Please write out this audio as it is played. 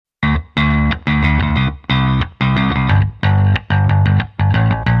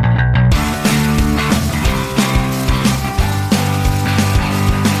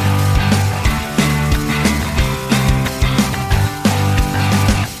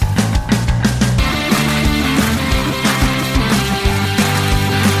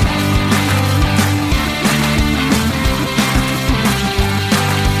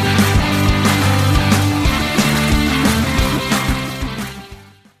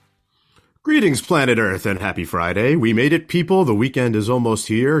Greetings, planet Earth, and happy Friday. We made it, people. The weekend is almost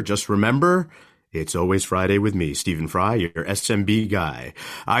here. Just remember, it's always Friday with me, Stephen Fry, your SMB guy.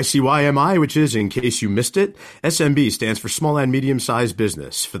 ICYMI, which is, in case you missed it, SMB stands for Small and Medium-Sized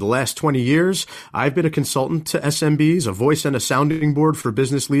Business. For the last 20 years, I've been a consultant to SMBs, a voice and a sounding board for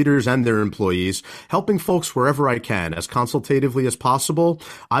business leaders and their employees, helping folks wherever I can, as consultatively as possible.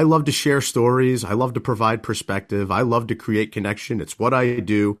 I love to share stories. I love to provide perspective. I love to create connection. It's what I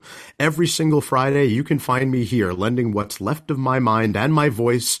do. Every single Friday, you can find me here, lending what's left of my mind and my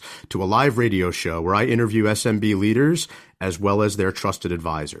voice to a live radio show where I interview SMB leaders as well as their trusted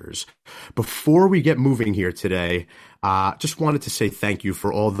advisors. Before we get moving here today, just wanted to say thank you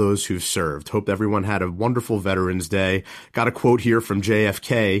for all those who've served. Hope everyone had a wonderful Veterans Day. Got a quote here from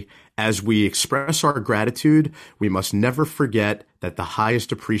JFK. As we express our gratitude, we must never forget that the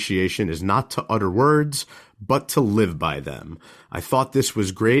highest appreciation is not to utter words, but to live by them. I thought this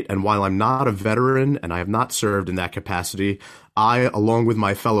was great, and while I'm not a veteran and I have not served in that capacity, I, along with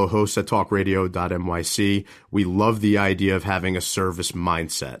my fellow hosts at talkradio.nyc, we love the idea of having a service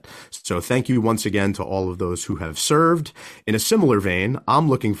mindset. So thank you once again to all of those who have served. In a similar vein, I'm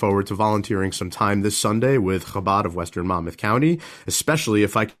looking forward to volunteering some time this Sunday with Chabad of Western Monmouth County, especially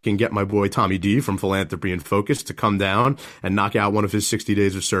if I can get my boy Tommy D from Philanthropy and Focus to come down and knock out one of his 60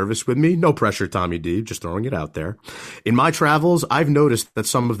 days of service with me. No pressure, Tommy D, just throwing it out there. In my travels, I've noticed that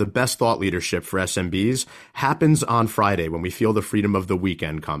some of the best thought leadership for SMBs happens on Friday when we feel the freedom of the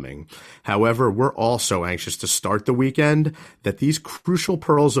weekend coming. However, we're all so anxious to start the weekend that these crucial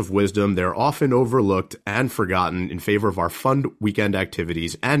pearls of wisdom, they're often overlooked and forgotten in favor of our fun weekend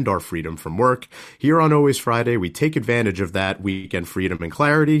activities and our freedom from work. Here on Always Friday, we take advantage of that weekend freedom and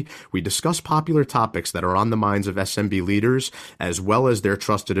clarity. We discuss popular topics that are on the minds of SMB leaders as well as their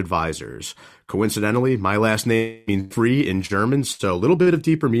trusted advisors. Coincidentally, my last name means free in German, so a little bit of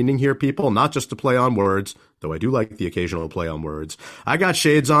deeper meaning here, people, not just to play on words, though I do like the occasional play on words. I got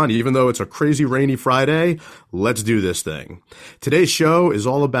shades on, even though it's a crazy rainy Friday. Let's do this thing. Today's show is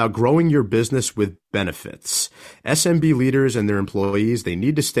all about growing your business with benefits. SMB leaders and their employees, they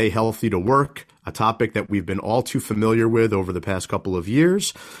need to stay healthy to work, a topic that we've been all too familiar with over the past couple of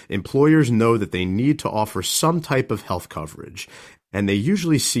years. Employers know that they need to offer some type of health coverage, and they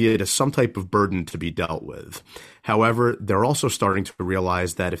usually see it as some type of burden to be dealt with. However, they're also starting to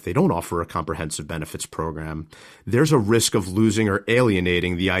realize that if they don't offer a comprehensive benefits program, there's a risk of losing or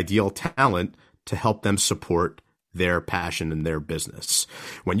alienating the ideal talent to help them support their passion and their business.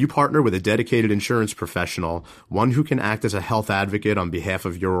 When you partner with a dedicated insurance professional, one who can act as a health advocate on behalf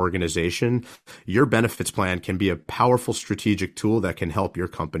of your organization, your benefits plan can be a powerful strategic tool that can help your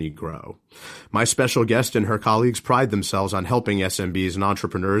company grow. My special guest and her colleagues pride themselves on helping SMBs and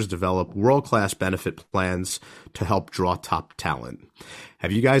entrepreneurs develop world-class benefit plans to help draw top talent.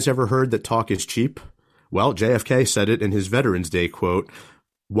 Have you guys ever heard that talk is cheap? Well, JFK said it in his Veterans Day quote.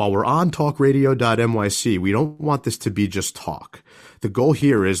 While we're on talkradio.nyc, we don't want this to be just talk. The goal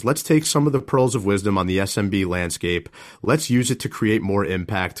here is let's take some of the pearls of wisdom on the SMB landscape. Let's use it to create more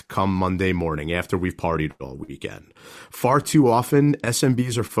impact come Monday morning after we've partied all weekend. Far too often,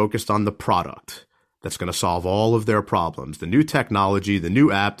 SMBs are focused on the product that's going to solve all of their problems. The new technology, the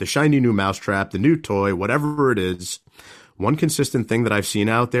new app, the shiny new mousetrap, the new toy, whatever it is. One consistent thing that I've seen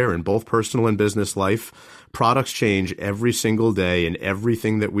out there in both personal and business life, products change every single day in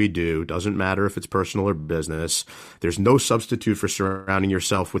everything that we do. Doesn't matter if it's personal or business. There's no substitute for surrounding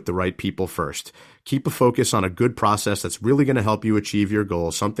yourself with the right people first. Keep a focus on a good process that's really going to help you achieve your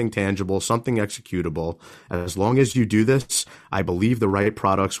goals, something tangible, something executable. As long as you do this, I believe the right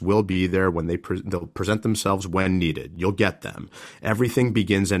products will be there when they'll present themselves when needed. You'll get them. Everything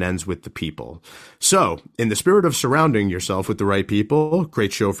begins and ends with the people. So, in the spirit of surrounding yourself with the right people,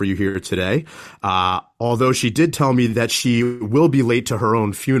 great show for you here today. Although she did tell me that she will be late to her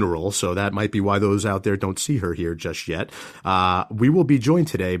own funeral, so that might be why those out there don't see her here just yet. We will be joined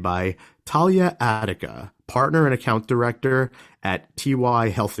today by Talia Attica, partner and account director at TY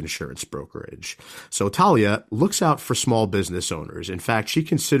Health Insurance Brokerage. So Talia looks out for small business owners. In fact, she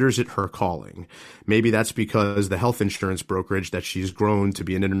considers it her calling. Maybe that's because the health insurance brokerage that she's grown to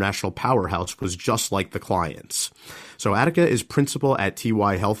be an international powerhouse was just like the clients. So Attica is principal at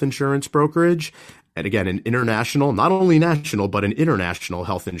TY Health Insurance Brokerage. And again, an international, not only national, but an international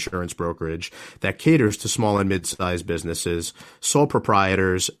health insurance brokerage that caters to small and mid-sized businesses, sole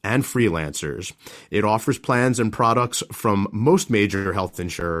proprietors, and freelancers. It offers plans and products from most major health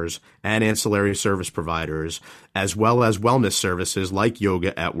insurers and ancillary service providers, as well as wellness services like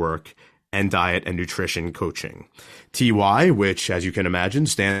yoga at work and diet and nutrition coaching. TY, which, as you can imagine,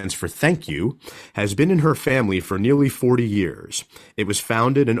 stands for thank you, has been in her family for nearly 40 years. It was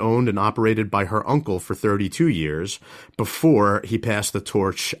founded and owned and operated by her uncle for 32 years before he passed the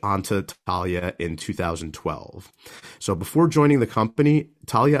torch onto Talia in 2012. So before joining the company,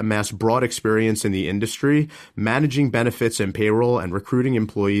 Talia amassed broad experience in the industry, managing benefits and payroll and recruiting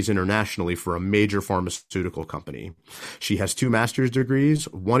employees internationally for a major pharmaceutical company. She has 2 master's degrees,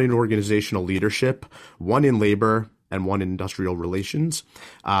 one in organizational leadership, one in labor, and one in industrial relations.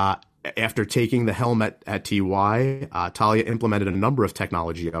 After taking the helm at TY, Talia implemented a number of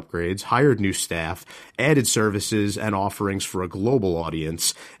technology upgrades, hired new staff, added services and offerings for a global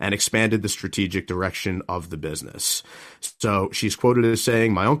audience, and expanded the strategic direction of the business. So she's quoted as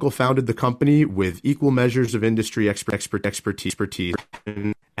saying, "My uncle founded the company with equal measures of industry expertise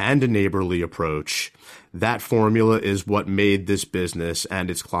and a neighborly approach. That formula is what made this business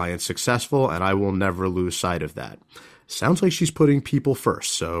and its clients successful, and I will never lose sight of that." Sounds like she's putting people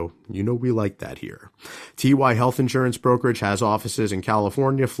first, so you know we like that here. TY Health Insurance Brokerage has offices in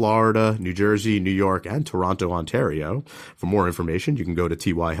California, Florida, New Jersey, New York, and Toronto, Ontario. For more information, you can go to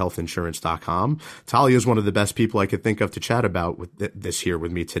tyhealthinsurance.com. Talia is one of the best people I could think of to chat about with this here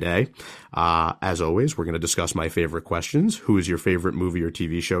with me today. As always, we're going to discuss my favorite questions. Who is your favorite movie or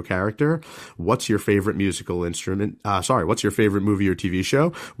TV show character? What's your favorite musical instrument? What's your favorite movie or TV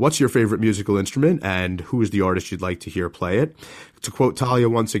show? What's your favorite musical instrument? And who is the artist you'd like to hear play it? To quote Talia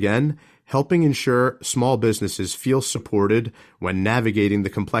once again, "Helping ensure small businesses feel supported when navigating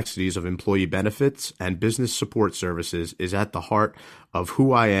the complexities of employee benefits and business support services is at the heart of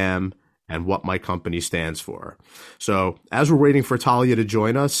who I am and what my company stands for." So as we're waiting for Talia to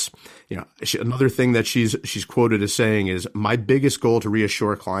join us, another thing that she's quoted as saying is, "My biggest goal to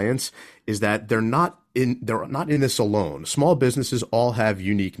reassure clients is that they're not in this alone. Small businesses all have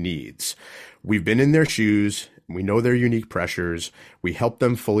unique needs. We've been in their shoes. We know their unique pressures. We help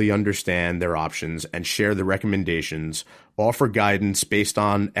them fully understand their options and share the recommendations, offer guidance based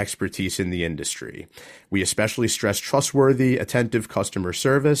on expertise in the industry. We especially stress trustworthy, attentive customer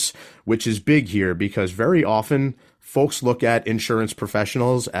service, which is big here because very often folks look at insurance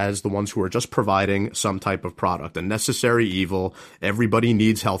professionals as the ones who are just providing some type of product, a necessary evil. Everybody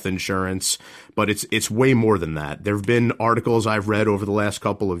needs health insurance, but it's way more than that. There have been articles I've read over the last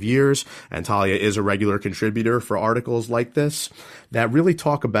couple of years, and Talia is a regular contributor for articles like this, that really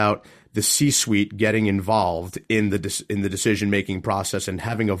talk about the C-suite getting involved in the decision-making process and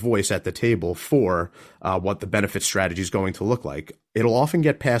having a voice at the table for what the benefit strategy is going to look like. It'll often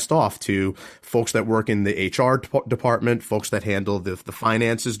get passed off to folks that work in the HR department, folks that handle the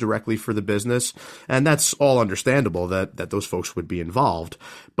finances directly for the business, and that's all understandable that those folks would be involved.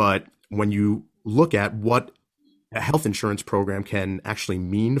 But when you look at what a health insurance program can actually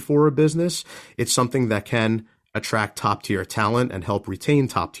mean for a business, it's something that can attract top-tier talent and help retain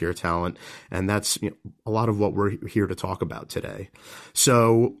top-tier talent. And that's a lot of what we're here to talk about today.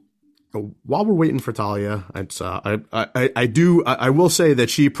 So while we're waiting for Talia, I will say that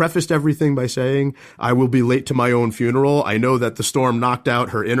she prefaced everything by saying, "I will be late to my own funeral." I know that the storm knocked out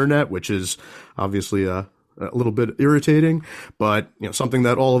her internet, which is obviously a little bit irritating, but something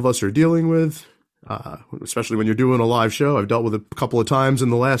that all of us are dealing with. Especially when you're doing a live show. I've dealt with it a couple of times in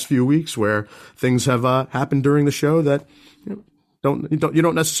the last few weeks where things have happened during the show that you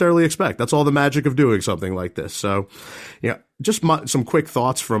don't necessarily expect. That's all the magic of doing something like this. So, just some quick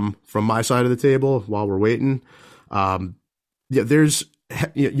thoughts from my side of the table while we're waiting. You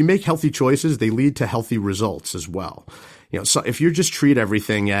make healthy choices; they lead to healthy results as well. So if you just treat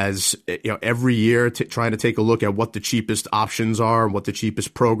everything as, every year trying to take a look at what the cheapest options are, what the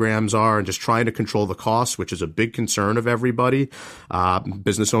cheapest programs are, and just trying to control the costs, which is a big concern of everybody.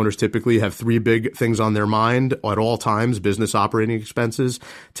 Business owners typically have 3 big things on their mind at all times: business operating expenses,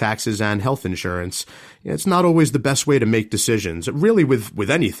 taxes, and health insurance. It's not always the best way to make decisions, really, with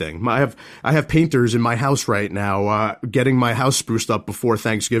anything. I have painters in my house right now, getting my house spruced up before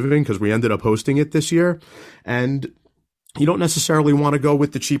Thanksgiving because we ended up hosting it this year. And you don't necessarily want to go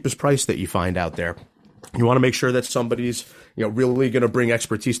with the cheapest price that you find out there. You want to make sure that somebody's, really going to bring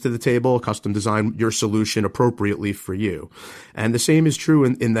expertise to the table, custom design your solution appropriately for you. And the same is true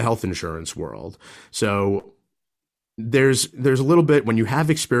in the health insurance world. So there's a little bit, when you have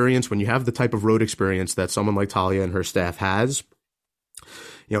experience, when you have the type of road experience that someone like Talia and her staff has,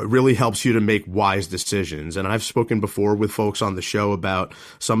 it really helps you to make wise decisions. And I've spoken before with folks on the show about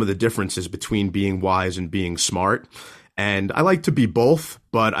some of the differences between being wise and being smart. And I like to be both,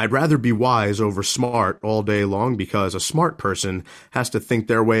 but I'd rather be wise over smart all day long, because a smart person has to think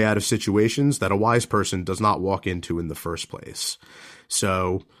their way out of situations that a wise person does not walk into in the first place.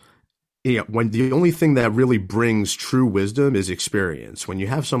 So when the only thing that really brings true wisdom is experience. When you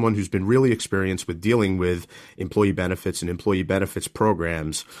have someone who's been really experienced with dealing with employee benefits and employee benefits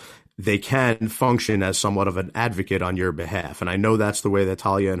programs, they can function as somewhat of an advocate on your behalf. And I know that's the way that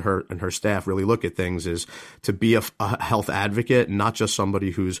Talia and her staff really look at things, is to be a health advocate, not just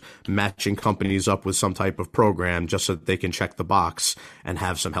somebody who's matching companies up with some type of program just so that they can check the box and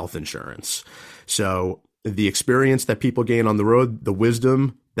have some health insurance. So the experience that people gain on the road, the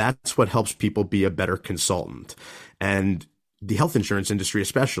wisdom, that's what helps people be a better consultant. And the health insurance industry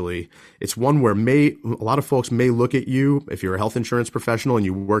especially, it's one where a lot of folks may look at you, if you're a health insurance professional and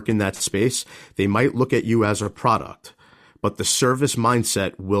you work in that space, they might look at you as a product. But the service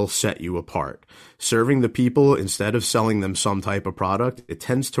mindset will set you apart. Serving the people instead of selling them some type of product, it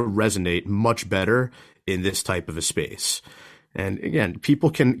tends to resonate much better in this type of a space. And again, people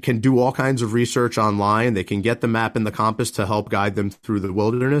can do all kinds of research online. They can get the map and the compass to help guide them through the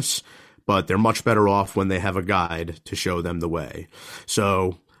wilderness, but they're much better off when they have a guide to show them the way.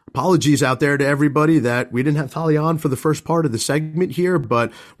 So apologies out there to everybody that we didn't have Talia on for the first part of the segment here,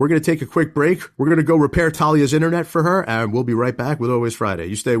 but we're going to take a quick break. We're going to go repair Talia's internet for her, and we'll be right back with Always Friday.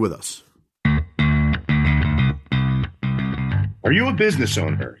 You stay with us. Are you a business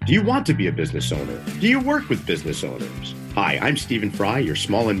owner? Do you want to be a business owner? Do you work with business owners? Hi, I'm Stephen Fry, your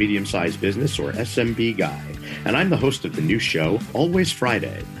small and medium-sized business, or SMB guy, and I'm the host of the new show, Always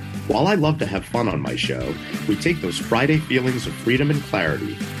Friday. While I love to have fun on my show, we take those Friday feelings of freedom and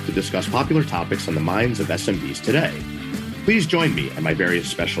clarity to discuss popular topics on the minds of SMBs today. Please join me and my various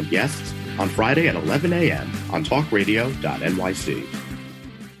special guests on Friday at 11 a.m. on talkradio.nyc.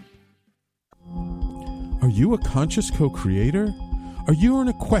 Are you a conscious co-creator? Are you on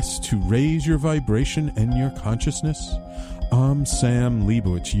a quest to raise your vibration and your consciousness? I'm Sam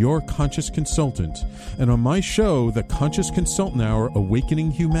Leibowitz, your conscious consultant, and on my show, The Conscious Consultant Hour,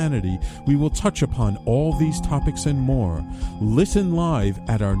 Awakening Humanity, we will touch upon all these topics and more. Listen live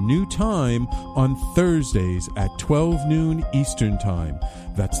at our new time on Thursdays at 12 noon Eastern Time.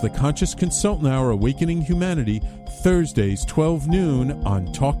 That's The Conscious Consultant Hour, Awakening Humanity, Thursdays 12 noon on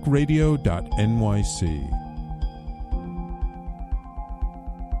talkradio.nyc.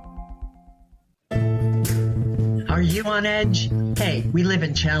 Are you on edge? Hey, we live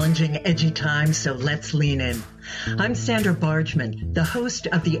in challenging, edgy times, so let's lean in. I'm Sandra Bargman, the host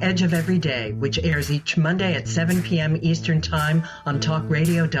of The Edge of Every Day, which airs each Monday at 7 p.m. Eastern Time on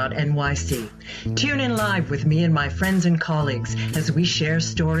talkradio.nyc. Tune in live with me and my friends and colleagues as we share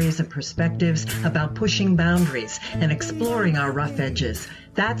stories and perspectives about pushing boundaries and exploring our rough edges.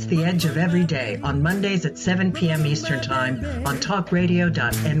 That's The Edge of Every Day on Mondays at 7 p.m. Eastern Time on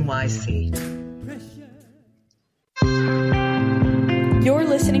talkradio.nyc. You're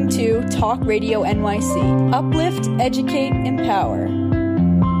listening to Talk Radio NYC. Uplift, educate, empower.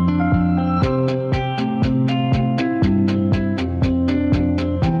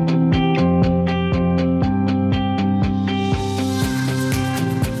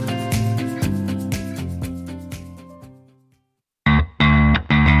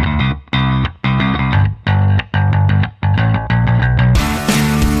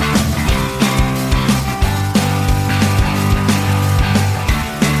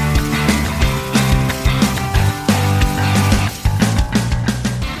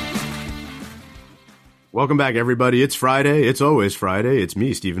 Welcome back, everybody. It's Friday. It's always Friday. It's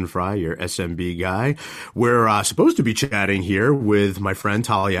me, Stephen Fry, your SMB guy. We're supposed to be chatting here with my friend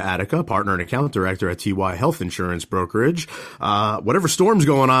Talia Attica, partner and account director at TY Health Insurance Brokerage. Whatever storm's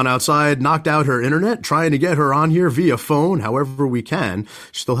going on outside knocked out her internet, trying to get her on here via phone however we can.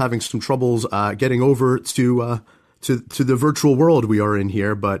 She's still having some troubles getting over to the virtual world we are in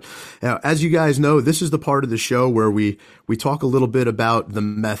here. But as you guys know, this is the part of the show where we talk a little bit about the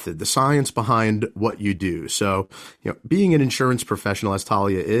method, the science behind what you do. So, being an insurance professional, as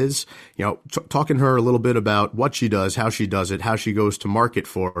Talia is, talking to her a little bit about what she does, how she does it, how she goes to market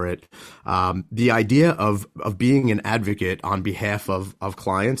for it. The idea of being an advocate on behalf of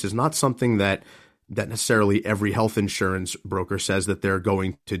clients is not something that necessarily every health insurance broker says that they're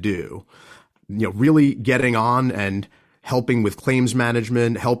going to do. Really getting on and helping with claims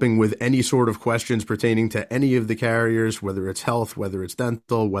management, helping with any sort of questions pertaining to any of the carriers, whether it's health, whether it's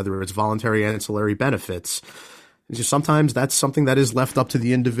dental, whether it's voluntary ancillary benefits. Sometimes that's something that is left up to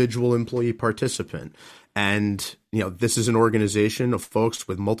the individual employee participant. And, this is an organization of folks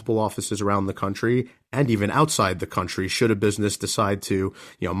with multiple offices around the country and even outside the country should a business decide to,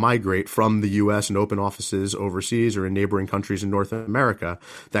 migrate from the U.S. and open offices overseas or in neighboring countries in North America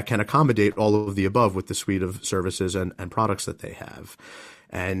that can accommodate all of the above with the suite of services and products that they have.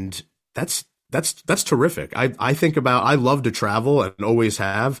 And that's terrific. I love to travel and always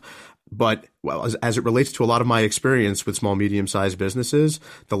have. But well, as it relates to a lot of my experience with small, medium-sized businesses,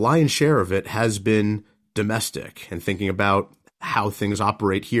 the lion's share of it has been domestic and thinking about how things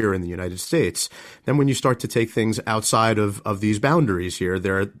operate here in the United States. Then when you start to take things outside of these boundaries here,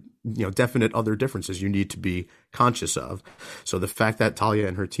 there are definite other differences you need to be conscious of. So the fact that Talia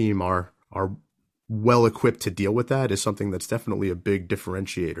and her team are well equipped to deal with that is something that's definitely a big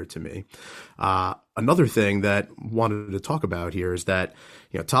differentiator to me. Another thing that I wanted to talk about here is that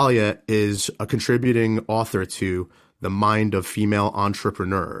Talia is a contributing author to The Mind of Female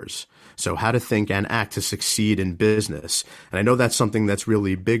Entrepreneurs. So how to think and act to succeed in business. And I know that's something that's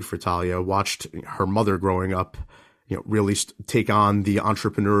really big for Talia. Watched her mother growing up, really take on the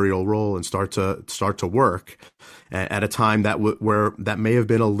entrepreneurial role and start to work at a time where that may have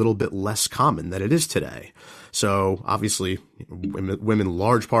been a little bit less common than it is today. So obviously women,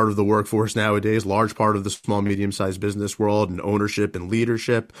 large part of the workforce nowadays, large part of the small, medium-sized business world and ownership and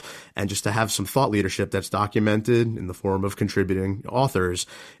leadership. And just to have some thought leadership that's documented in the form of contributing authors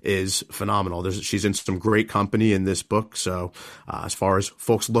is phenomenal. She's in some great company in this book. So as far as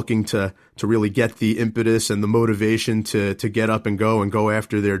folks looking to really get the impetus and the motivation to get up and go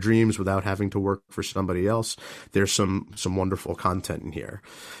after their dreams without having to work for somebody else, there's some wonderful content in here.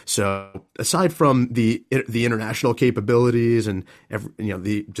 So aside from the international capabilities and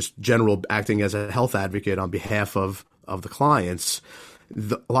the just general acting as a health advocate on behalf of the clients,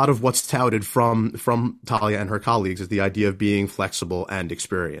 a lot of what's touted from Talia and her colleagues is the idea of being flexible and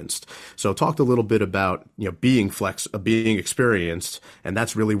experienced. So talked a little bit about being experienced, and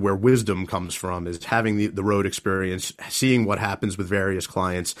that's really where wisdom comes from, is having the road experience, seeing what happens with various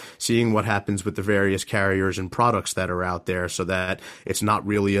clients, seeing what happens with the various carriers and products that are out there, so that it's not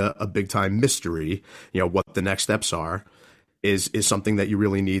really a big time mystery, what the next steps are. Is something that you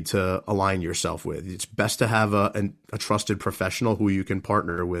really need to align yourself with. It's best to have a trusted professional who you can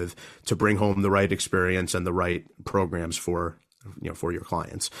partner with to bring home the right experience and the right programs for your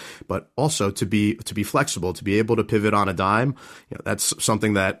clients. But also to be flexible, to be able to pivot on a dime. That's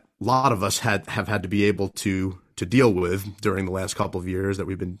something that a lot of us have had to be able to deal with during the last couple of years that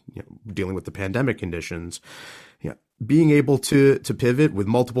we've been dealing with the pandemic conditions. Being able to pivot with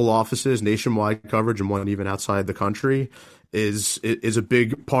multiple offices, nationwide coverage, and one even outside the country is a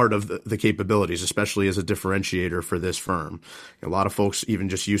big part of the capabilities, especially as a differentiator for this firm. A lot of folks even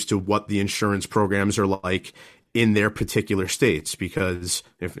just used to what the insurance programs are like in their particular states, because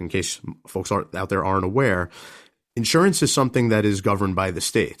in case folks out there aren't aware, insurance is something that is governed by the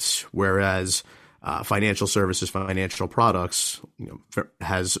states, whereas financial services, financial products,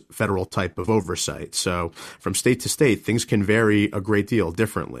 has federal type of oversight. So from state to state, things can vary a great deal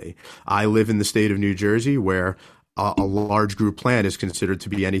differently. I live in the state of New Jersey, where a large group plan is considered to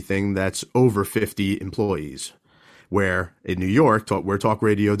be anything that's over 50 employees, where in New York, where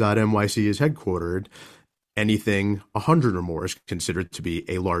talkradio.nyc is headquartered, anything 100 or more is considered to be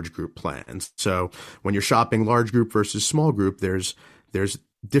a large group plan. So when you're shopping large group versus small group, there's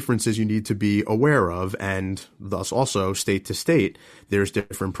differences you need to be aware of, and thus also state to state, there's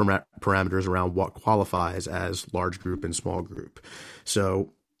different parameters around what qualifies as large group and small group.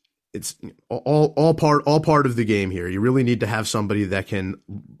 So it's all part of the game here. You really need to have somebody that can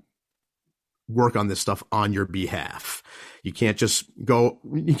work on this stuff on your behalf. You can't just go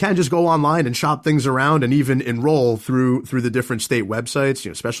online and shop things around and even enroll through the different state websites,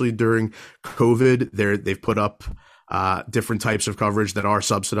 especially during COVID. They've put up different types of coverage that are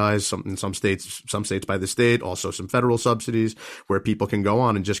subsidized, in some states by the state, also some federal subsidies where people can go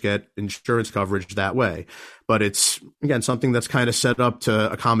on and just get insurance coverage that way. But it's, again, something that's kind of set up to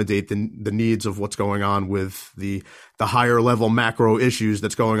accommodate the needs of what's going on with the higher level macro issues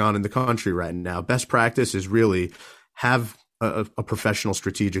that's going on in the country right now. Best practice is really have a professional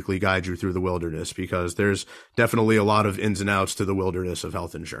strategically guide you through the wilderness, because there's definitely a lot of ins and outs to the wilderness of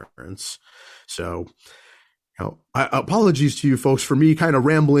health insurance. So, apologies to you folks for me kind of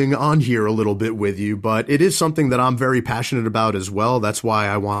rambling on here a little bit with you, but it is something that I'm very passionate about as well. That's why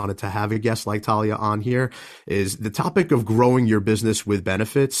I wanted to have a guest like Talia on here. Is the topic of growing your business with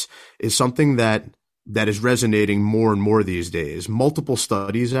benefits is something that is resonating more and more these days. Multiple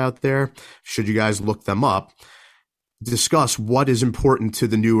studies out there, should you guys look them up, discuss what is important to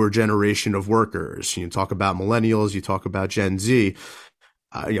the newer generation of workers. You talk about millennials, you talk about Gen Z,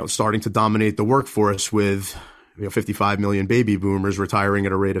 starting to dominate the workforce with 55 million baby boomers retiring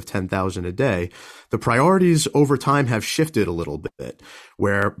at a rate of 10,000 a day. The priorities over time have shifted a little bit,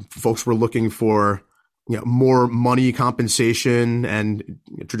 where folks were looking for more money compensation and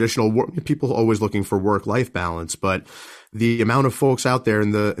traditional work. People always looking for work-life balance, but the amount of folks out there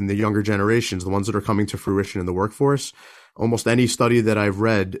in the younger generations, the ones that are coming to fruition in the workforce, almost any study that I've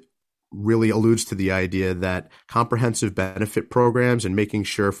read really alludes to the idea that comprehensive benefit programs and making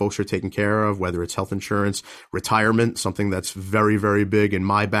sure folks are taken care of, whether it's health insurance, retirement, something that's very, very big in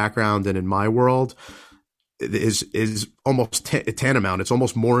my background and in my world, is almost tantamount. It's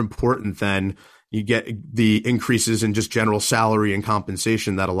almost more important than you get the increases in just general salary and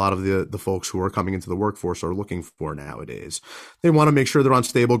compensation that a lot of the folks who are coming into the workforce are looking for nowadays. They want to make sure they're on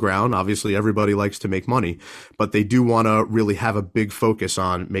stable ground. Obviously, everybody likes to make money, but they do want to really have a big focus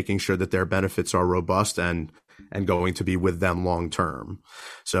on making sure that their benefits are robust and going to be with them long term.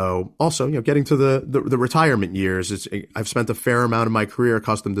 So also, getting to the retirement years, I've spent a fair amount of my career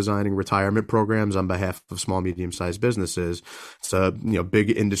custom designing retirement programs on behalf of small, medium-sized businesses. It's a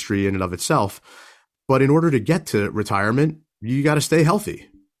big industry in and of itself. But in order to get to retirement, you got to stay healthy.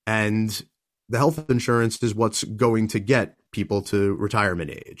 And the health insurance is what's going to get people to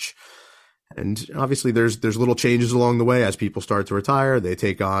retirement age. And obviously there's little changes along the way as people start to retire. They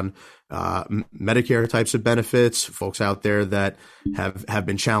take on Medicare types of benefits. Folks out there that have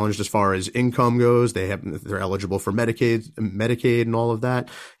been challenged as far as income goes, they're eligible for Medicaid and all of that.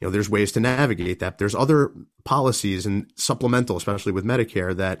 There's ways to navigate that. There's other policies and supplemental, especially with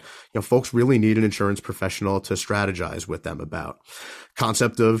Medicare, that folks really need an insurance professional to strategize with them about.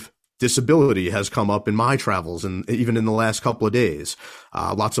 Concept of disability has come up in my travels, and even in the last couple of days,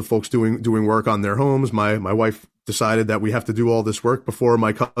 lots of folks doing work on their homes. My wife decided that we have to do all this work before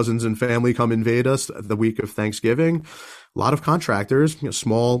my cousins and family come invade us the week of Thanksgiving. A lot of contractors,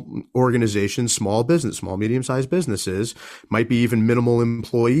 small organizations, small medium-sized businesses, might be even minimal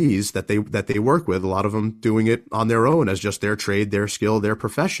employees that they work with. A lot of them doing it on their own as just their trade, their skill, their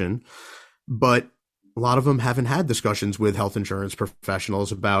profession. But a lot of them haven't had discussions with health insurance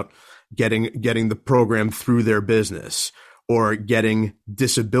professionals about getting the program through their business, or getting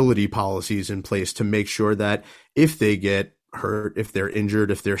disability policies in place to make sure that if they get hurt, if they're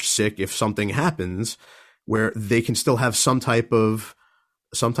injured, if they're sick, if something happens, where they can still have some type of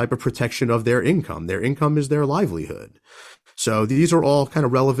protection of their income. Their income is their livelihood. So these are all kind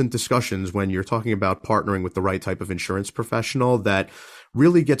of relevant discussions when you're talking about partnering with the right type of insurance professional that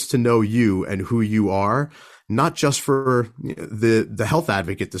really gets to know you and who you are, not just for the health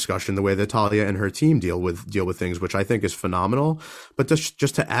advocate discussion, the way that Talia and her team deal with things, which I think is phenomenal, but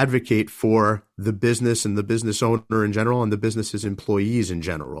just to advocate for the business and the business owner in general and the business's employees in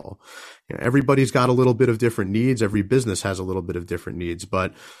general. Everybody's got a little bit of different needs. Every business has a little bit of different needs,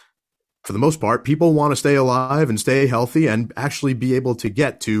 but for the most part, people want to stay alive and stay healthy and actually be able to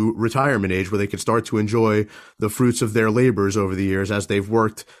get to retirement age where they can start to enjoy the fruits of their labors over the years as they've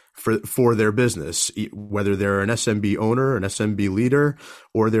worked for their business, whether they're an SMB owner, an SMB leader,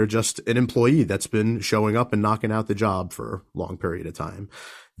 or they're just an employee that's been showing up and knocking out the job for a long period of time.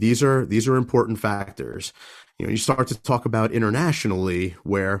 These are important factors. You start to talk about internationally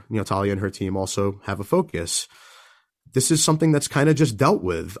where, Talia and her team also have a focus. This is something that's kind of just dealt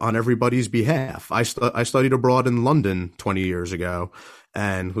with on everybody's behalf. I studied abroad in London 20 years ago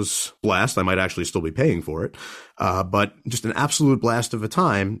and was blessed. I might actually still be paying for it. But just an absolute blast of a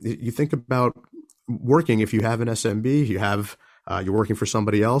time. You think about working, if you have an SMB, you're working for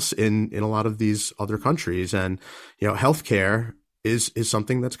somebody else in a lot of these other countries, and, healthcare is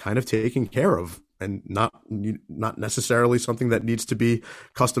something that's kind of taken care of, and not necessarily something that needs to be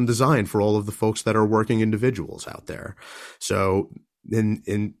custom designed for all of the folks that are working individuals out there. So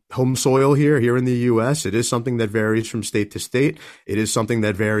in home soil here in the U.S., it is something that varies from state to state. It is something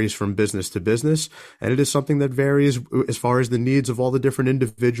that varies from business to business, and it is something that varies as far as the needs of all the different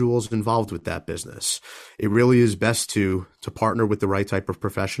individuals involved with that business. It really is best to partner with the right type of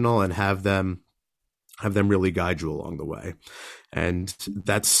professional and have them really guide you along the way. And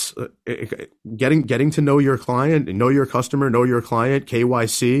that's getting to know your client, know your customer, know your client,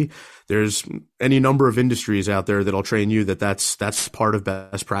 KYC. There's any number of industries out there that'll train you that's part of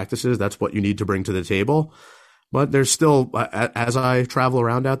best practices. That's what you need to bring to the table. But there's still, as I travel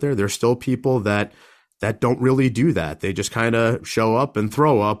around out there, there's still people that don't really do that. They just kind of show up and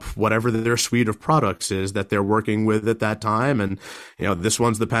throw up whatever their suite of products is that they're working with at that time. And, this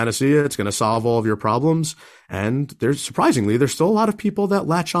one's the panacea. It's going to solve all of your problems. And there's still a lot of people that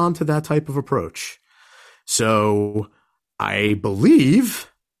latch on to that type of approach. So I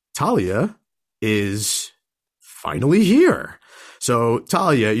believe Talia is finally here. So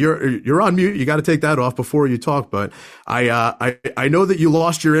Talia, you're on mute. You got to take that off before you talk. But I know that you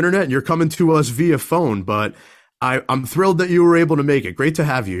lost your internet and you're coming to us via phone. But I'm thrilled that you were able to make it. Great to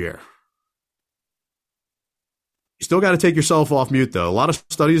have you here. You still got to take yourself off mute, though. A lot of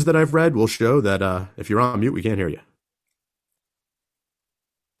studies that I've read will show that if you're on mute, we can't hear you.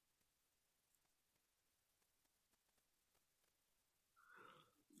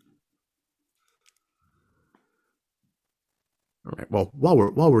 All right. Well,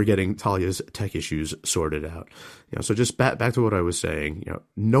 while we're getting Talia's tech issues sorted out, so just back to what I was saying,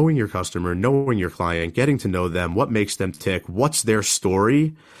 knowing your customer, knowing your client, getting to know them, what makes them tick, what's their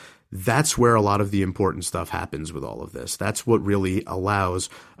story. That's where a lot of the important stuff happens with all of this. That's what really allows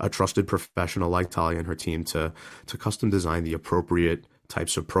a trusted professional like Talia and her team to custom design the appropriate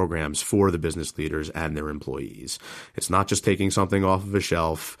types of programs for the business leaders and their employees. It's not just taking something off of a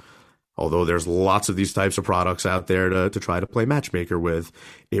shelf, although there's lots of these types of products out there to try to play matchmaker with.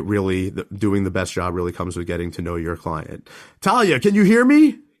 It really, doing the best job really comes with getting to know your client. Talia, can you hear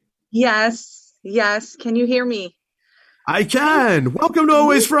me? Yes. Can you hear me? I can. Welcome to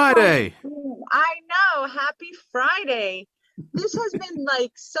Always Friday. I know. Happy Friday. This has been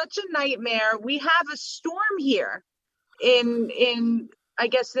like such a nightmare. We have a storm here in I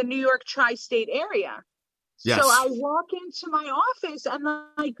guess the New York tri-state area. Yes. So I walk into my office and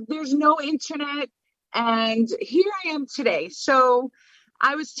like there's no internet, and here I am today. So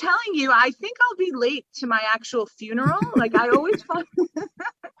I was telling you, I think I'll be late to my actual funeral. Like I always find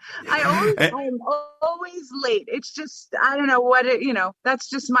I'm always late. It's just, I don't know what that's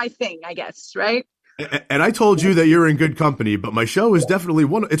just my thing, I guess, right? And I told you that you're in good company, but my show is definitely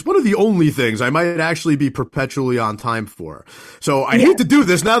it's one of the only things I might actually be perpetually on time for. So I hate to do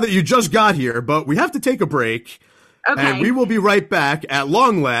this now that you just got here, but we have to take a break. Okay. And we will be right back at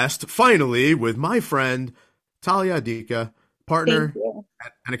long last, finally, with my friend Talia Adika, partner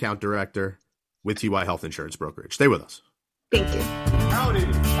and account director with TY Health Insurance Brokerage. Stay with us. Thank you. Howdy,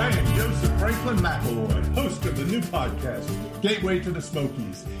 I am Joseph Franklin McElroy, host of the new podcast, Gateway to the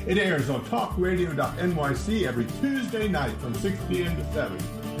Smokies. It airs on talkradio.nyc every Tuesday night from 6 p.m. to 7.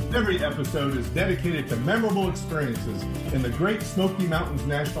 Every episode is dedicated to memorable experiences in the Great Smoky Mountains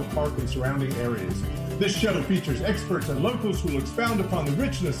National Park and surrounding areas. This show features experts and locals who will expound upon the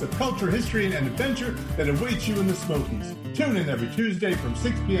richness of culture, history, and adventure that awaits you in the Smokies. Tune in every Tuesday from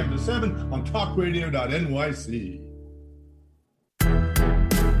 6 p.m. to 7 on talkradio.nyc.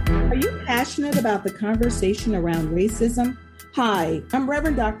 Are you passionate about the conversation around racism? Hi, I'm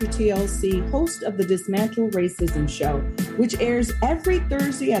Reverend Dr. TLC, host of the Dismantle Racism Show, which airs every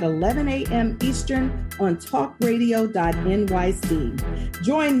Thursday at 11 a.m. Eastern on talkradio.nyc.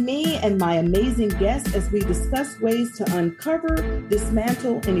 Join me and my amazing guests as we discuss ways to uncover,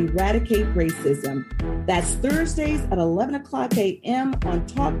 dismantle, and eradicate racism. That's Thursdays at 11 o'clock a.m. on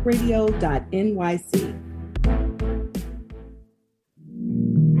talkradio.nyc.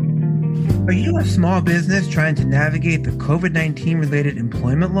 Are you a small business trying to navigate the COVID-19 related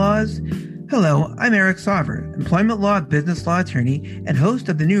employment laws? Hello, I'm Eric Sauver, employment law business law attorney and host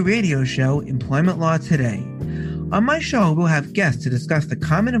of the new radio show, Employment Law Today. On my show, we'll have guests to discuss the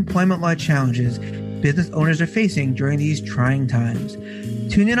common employment law challenges business owners are facing during these trying times.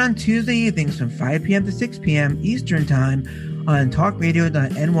 Tune in on Tuesday evenings from 5 p.m. to 6 p.m. Eastern Time on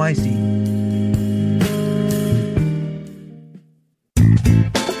talkradio.nyc.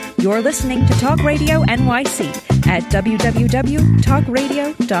 You're listening to Talk Radio NYC at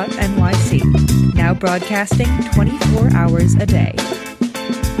www.talkradio.nyc. Now broadcasting 24 hours a day.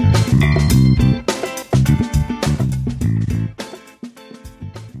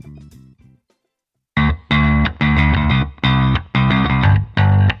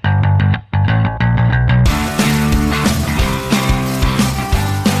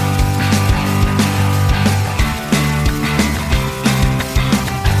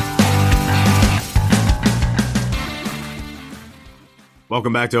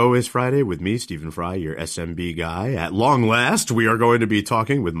 Welcome back to Always Friday with me, Stephen Fry, your SMB guy. At long last, we are going to be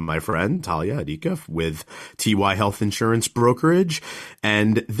talking with my friend Talia Adika with TY Health Insurance Brokerage.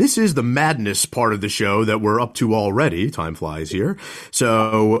 And this is the madness part of the show that we're up to already. Time flies here.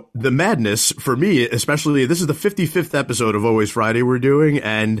 So the madness for me, especially, this is the 55th episode of Always Friday we're doing.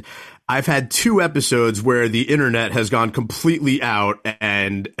 And I've had 2 episodes where the internet has gone completely out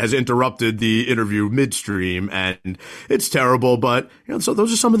and has interrupted the interview midstream, and it's terrible. But so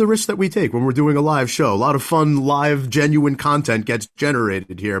those are some of the risks that we take when we're doing a live show. A lot of fun, live, genuine content gets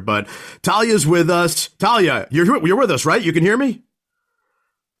generated here. But Talia's with us. Talia, you're with us, right? You can hear me?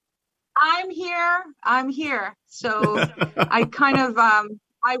 I'm here. So I kind of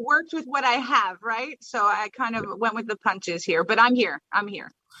I worked with what I have, right? So I kind of went with the punches here, but I'm here.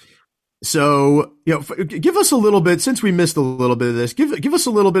 So, give us a little bit, since we missed a little bit of this, give us a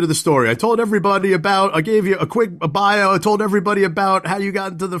little bit of the story. I gave you a quick bio. I told everybody about how you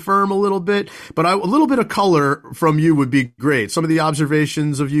got into the firm a little bit, but a little bit of color from you would be great. Some of the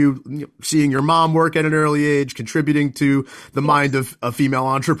observations of you seeing your mom work at an early age, contributing to the mind of female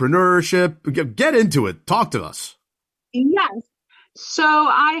entrepreneurship. Get into it. Talk to us. Yes. So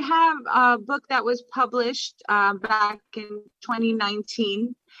I have a book that was published back in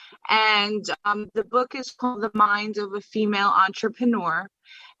 2019, and the book is called The Mind of a Female Entrepreneur.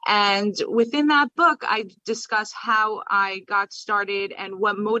 And within that book, I discuss how I got started and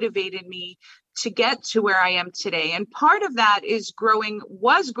what motivated me to get to where I am today. And part of that is growing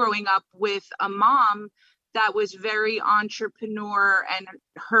up with a mom that was very entrepreneur, and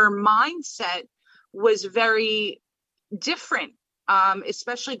her mindset was very different,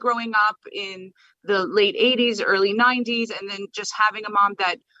 especially growing up in the late 80s, early 90s, and then just having a mom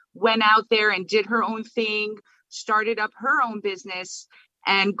that went out there and did her own thing, started up her own business.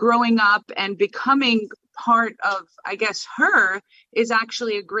 And growing up and becoming part of, I guess, her is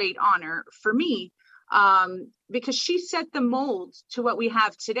actually a great honor for me, because she set the mold to what we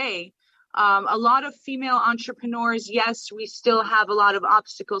have today. A lot of female entrepreneurs, yes, we still have a lot of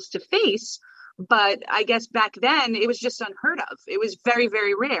obstacles to face, but I guess back then it was just unheard of. It was very,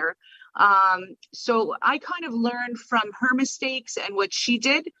 very rare. So I kind of learned from her mistakes and what she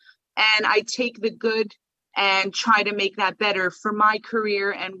did, and I take the good and try to make that better for my career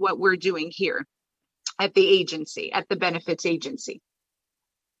and what we're doing here at the agency, at the benefits agency.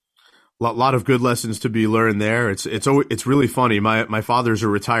 A lot of good lessons to be learned there. It's really funny. My father's a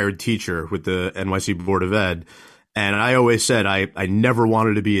retired teacher with the NYC Board of Ed, and I always said I never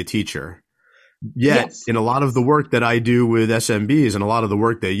wanted to be a teacher. Yet, yes, in a lot of the work that I do with SMBs and a lot of the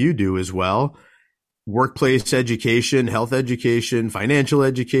work that you do as well, workplace education, health education, financial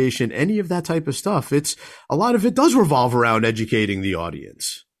education, any of that type of stuff, a lot of it does revolve around educating the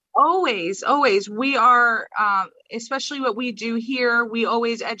audience. Always. We are, especially what we do here, we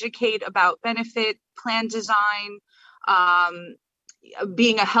always educate about benefit, plan design,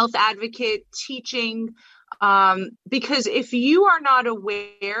 being a health advocate, teaching, because if you are not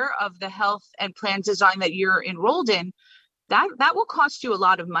aware of the health and plan design that you're enrolled in, that will cost you a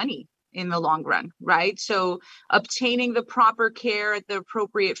lot of money in the long run, right? So obtaining the proper care at the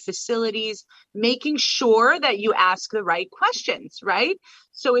appropriate facilities, making sure that you ask the right questions, right?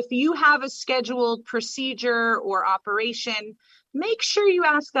 So if you have a scheduled procedure or operation, make sure you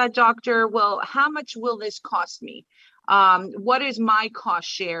ask that doctor, well, how much will this cost me? What is my cost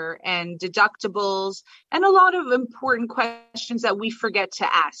share and deductibles? And a lot of important questions that we forget to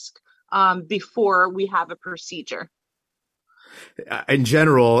ask before we have a procedure. In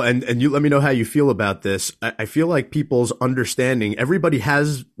general, and you let me know how you feel about this. I feel like people's understanding, everybody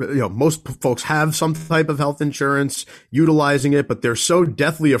has, most folks have some type of health insurance, utilizing it, but they're so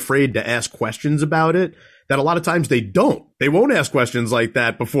deathly afraid to ask questions about it that a lot of times they won't ask questions like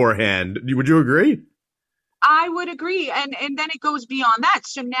that beforehand. Would you agree? I would agree. And then it goes beyond that.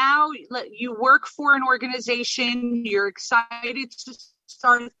 So now you work for an organization, you're excited to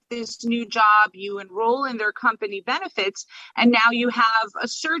start this new job, you enroll in their company benefits, and now you have a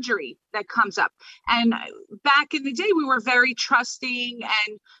surgery that comes up. And back in the day, we were very trusting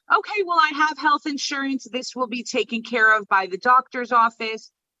and, okay, well, I have health insurance. This will be taken care of by the doctor's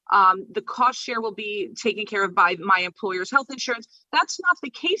office. The cost share will be taken care of by my employer's health insurance. That's not the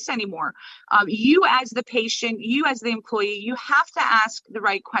case anymore. You as the patient, you as the employee, you have to ask the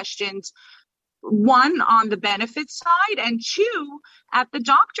right questions. One, on the benefits side, and two, at the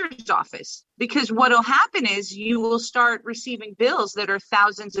doctor's office, because what will happen is you will start receiving bills that are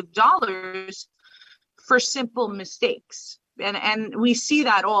thousands of dollars for simple mistakes. And we see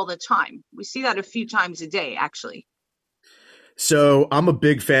that all the time. We see that a few times a day, actually. So I'm a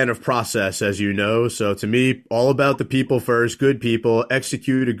big fan of process, as you know. So to me, all about the people first, good people,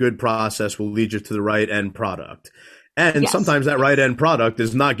 execute a good process will lead you to the right end product. And yes, sometimes that right end product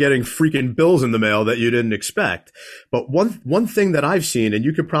is not getting freaking bills in the mail that you didn't expect. But one thing that I've seen, and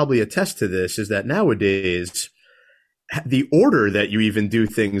you could probably attest to this, is that nowadays the order that you even do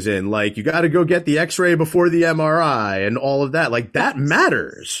things in, like you got to go get the x-ray before the MRI and all of that, like that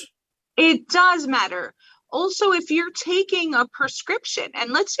matters. It does matter. Also, if you're taking a prescription, and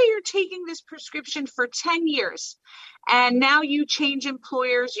let's say you're taking this prescription for 10 years, and now you change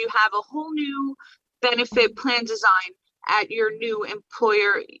employers, you have a whole new benefit plan design at your new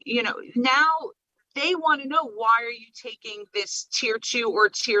employer, now they want to know, why are you taking this tier 2 or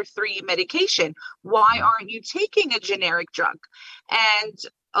tier 3 medication? Why aren't you taking a generic drug? And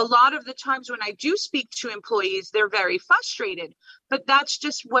a lot of the times when I do speak to employees, they're very frustrated, but that's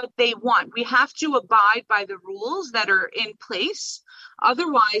just what they want. We have to abide by the rules that are in place.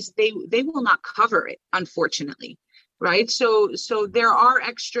 Otherwise, they will not cover it, unfortunately. Right. So there are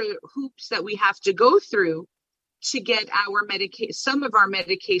extra hoops that we have to go through to get our some of our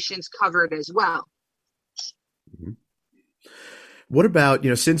medications covered as well. What about,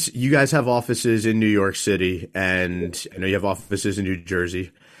 since you guys have offices in New York City and I know you have offices in New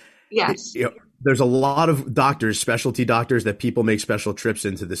Jersey. Yes. There's a lot of doctors, specialty doctors that people make special trips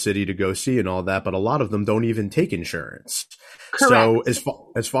into the city to go see and all that, but a lot of them don't even take insurance. Correct. So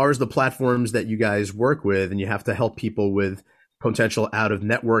as far as the platforms that you guys work with, and you have to help people with potential out of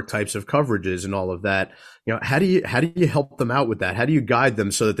network types of coverages and all of that, how do you help them out with that? How do you guide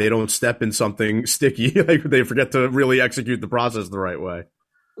them so that they don't step in something sticky, like they forget to really execute the process the right way?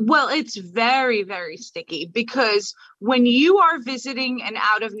 Well, it's very, very sticky because when you are visiting an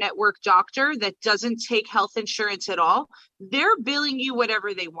out-of-network doctor that doesn't take health insurance at all, they're billing you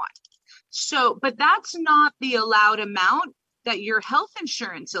whatever they want. So, but that's not the allowed amount that your health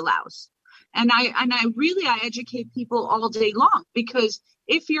insurance allows. And I educate people all day long, because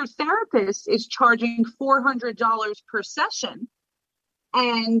if your therapist is charging $400 per session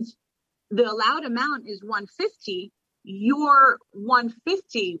and the allowed amount is $150, your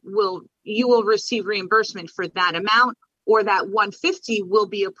 $150 you will receive reimbursement for that amount, or that $150 will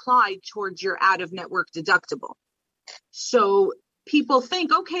be applied towards your out-of-network deductible. So people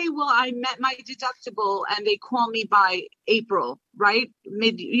think, okay, well, I met my deductible, and they call me by April, right?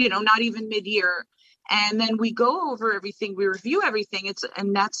 Not even mid-year. And then we go over everything, we review everything.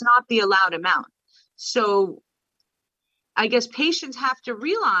 And that's not the allowed amount. So I guess patients have to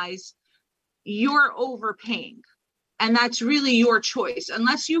realize you're overpaying. And that's really your choice.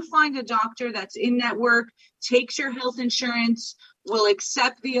 Unless you find a doctor that's in network, takes your health insurance, will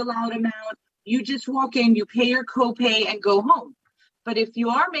accept the allowed amount, you just walk in, you pay your copay and go home. But if you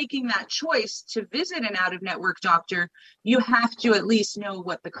are making that choice to visit an out-of-network doctor, you have to at least know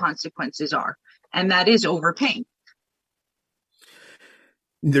what the consequences are. And that is overpaying.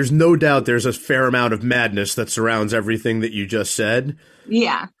 There's no doubt there's a fair amount of madness that surrounds everything that you just said.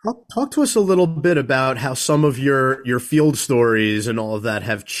 Yeah. Talk to us a little bit about how some of your field stories and all of that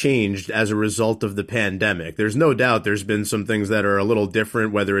have changed as a result of the pandemic. There's no doubt there's been some things that are a little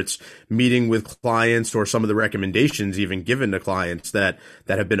different, whether it's meeting with clients or some of the recommendations even given to clients that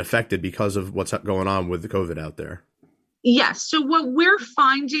have been affected because of what's going on with the COVID out there. Yes. So what we're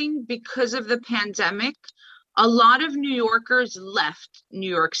finding because of the pandemic, a lot of New Yorkers left New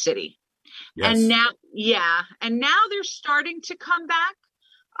York City. Yes. And now they're starting to come back.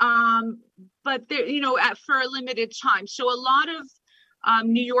 But they're, for a limited time. So a lot of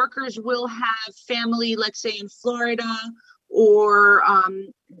New Yorkers will have family, let's say in Florida or,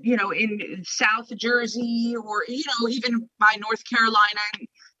 in South Jersey or, even by North Carolina.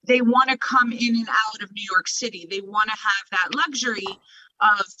 They want to come in and out of New York City. They want to have that luxury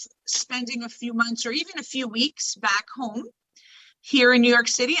of spending a few months or even a few weeks back home here in New York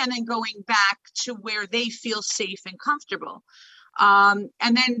City, and then going back to where they feel safe and comfortable. And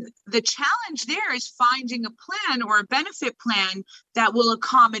then the challenge there is finding a plan or a benefit plan that will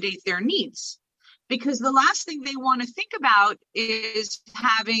accommodate their needs. Because the last thing they want to think about is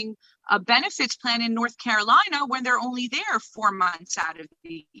having a benefits plan in North Carolina when they're only there 4 months out of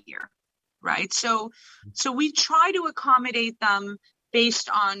the year, right? So we try to accommodate them based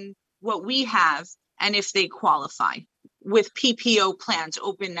on what we have and if they qualify with PPO plans,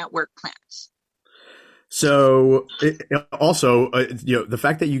 open network plans. So the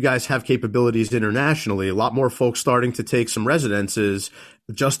fact that you guys have capabilities internationally, a lot more folks starting to take some residences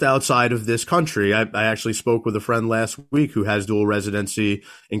just outside of this country. I actually spoke with a friend last week who has dual residency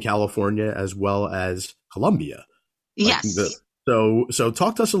in California as well as Colombia. Yes. So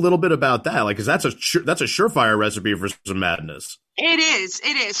talk to us a little bit about that, because that's a surefire recipe for some madness. It is.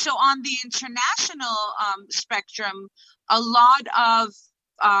 So on the international spectrum, a lot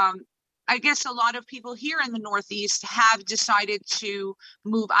of people here in the Northeast have decided to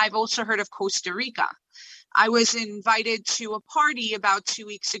move. I've also heard of Costa Rica. I was invited to a party about 2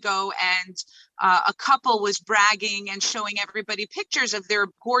 weeks ago, and a couple was bragging and showing everybody pictures of their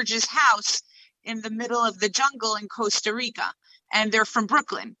gorgeous house in the middle of the jungle in Costa Rica. And they're from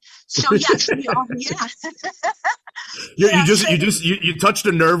Brooklyn. So yes, You touched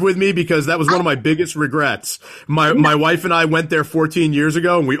a nerve with me, because that was one of my biggest regrets. My wife and I went there 14 years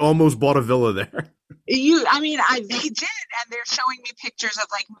ago, and we almost bought a villa there. They did, and they're showing me pictures of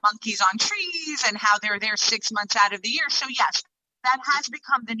like monkeys on trees and how they're there 6 months out of the year. So yes, that has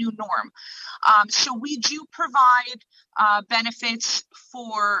become the new norm. So we do provide benefits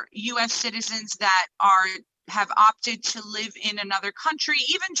for U.S. citizens that have opted to live in another country,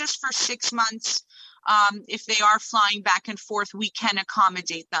 even just for 6 months. If they are flying back and forth, we can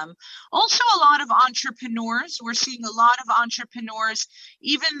accommodate them. Also, a lot of entrepreneurs. We're seeing a lot of entrepreneurs,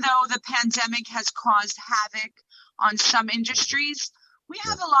 even though the pandemic has caused havoc on some industries, we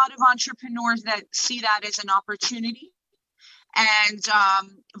have a lot of entrepreneurs that see that as an opportunity. and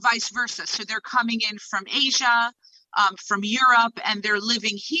vice versa. So they're coming in from Asia, from Europe, and they're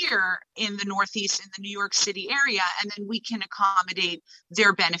living here in the Northeast, in the New York City area, and then we can accommodate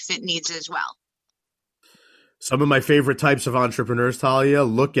their benefit needs as well. Some of my favorite types of entrepreneurs, Talia,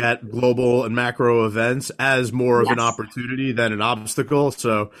 look at global and macro events as more of an opportunity than an obstacle.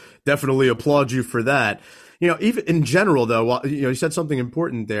 So definitely applaud you for that. You know, even in general, though, you said something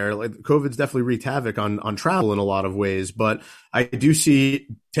important there. Like COVID's definitely wreaked havoc on travel in a lot of ways, but I do see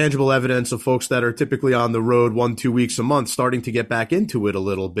tangible evidence of folks that are typically on the road 1-2 weeks a month starting to get back into it a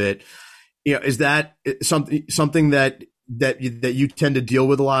little bit. You know, is that something that you tend to deal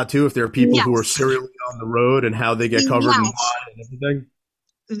with a lot too? If there are people who are serially on the road and how they get covered and why and everything?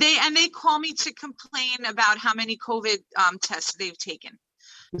 They call me to complain about how many COVID tests they've taken.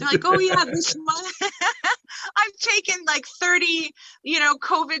 They're like, oh yeah, this month I've taken like 30,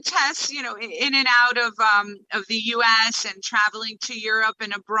 COVID tests, in and out of the U.S. and traveling to Europe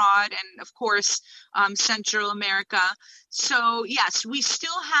and abroad, and of course Central America. So yes, we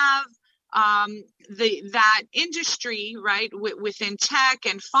still have that industry, right, within tech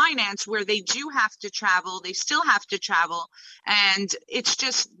and finance, where they do have to travel. They still have to travel, and it's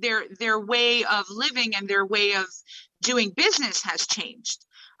just their way of living and their way of doing business has changed.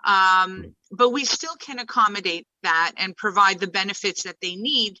 But we still can accommodate that and provide the benefits that they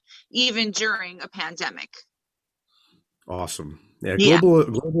need even during a pandemic. Awesome. Yeah,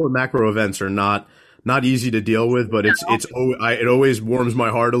 global and macro events are not easy to deal with, but it always warms my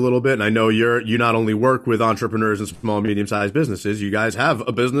heart a little bit. And I know you not only work with entrepreneurs and small and medium sized businesses, you guys have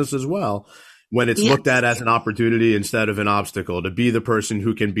a business as well. When it's looked at as an opportunity instead of an obstacle, to be the person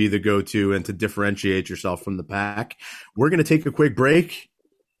who can be the go-to and to differentiate yourself from the pack. We're going to take a quick break,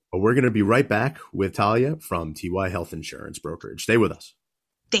 but we're going to be right back with Talia from TY Health Insurance Brokerage. Stay with us.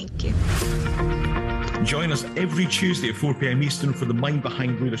 Thank you. Join us every Tuesday at 4 p.m. Eastern for The Mind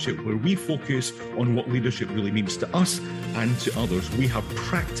Behind Leadership, where we focus on what leadership really means to us and to others. We have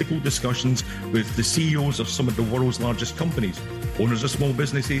practical discussions with the CEOs of some of the world's largest companies, owners of small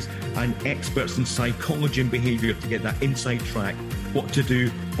businesses, and experts in psychology and behavior to get that inside track, what to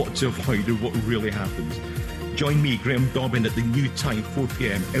do, what to avoid, and what really happens. Join me, Graham Dobbin, at the new time, 4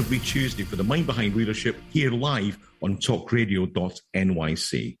 p.m. every Tuesday for The Mind Behind Leadership, here live on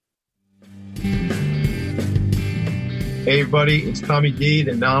talkradio.nyc. Hey everybody, it's Tommy D,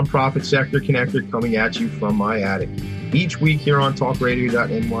 the Nonprofit Sector Connector, coming at you from my attic. Each week here on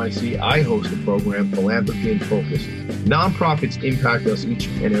talkradio.nyc, I host a program, Philanthropy in Focus. Nonprofits impact us each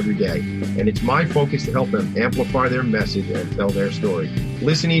and every day, and it's my focus to help them amplify their message and tell their story.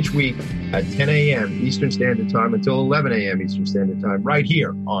 Listen each week at 10 a.m. Eastern Standard Time until 11 a.m. Eastern Standard Time, right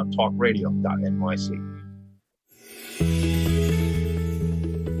here on talkradio.nyc.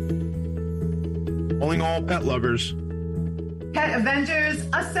 Calling all pet lovers. Pet Avengers,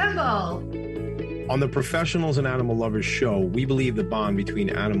 assemble! On the Professionals and Animal Lovers show, we believe the bond between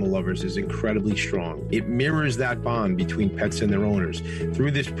animal lovers is incredibly strong. It mirrors that bond between pets and their owners.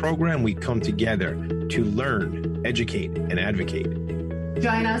 Through this program, we come together to learn, educate, and advocate.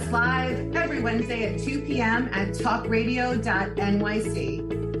 Join us live every Wednesday at 2 p.m. at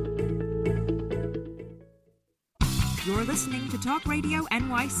talkradio.nyc. You're listening to Talk Radio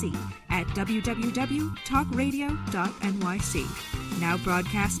NYC at www.talkradio.nyc. Now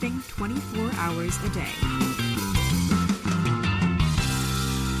broadcasting 24 hours a day.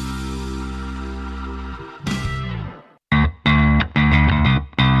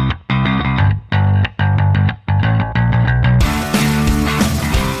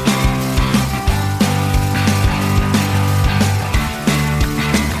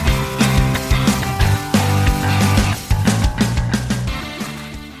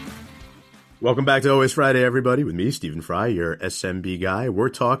 Welcome back to Always Friday, everybody, with me, Stephen Fry, your SMB guy. We're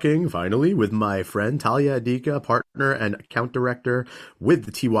talking, finally, with my friend Talia Adika, partner and account director with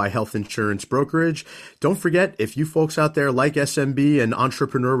the TY Health Insurance Brokerage. Don't forget, if you folks out there like SMB and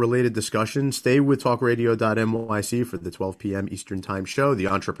entrepreneur-related discussions, stay with talkradio.nyc for the 12 p.m. Eastern Time show, The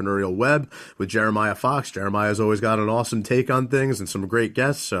Entrepreneurial Web, with Jeremiah Fox. Jeremiah's always got an awesome take on things and some great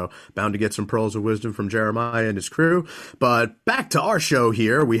guests, so bound to get some pearls of wisdom from Jeremiah and his crew. But back to our show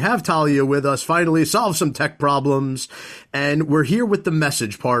here. We have Talia with us, finally solve some tech problems, and we're here with the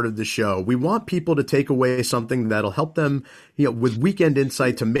message part of the show. We want people to take away something that'll help them, with weekend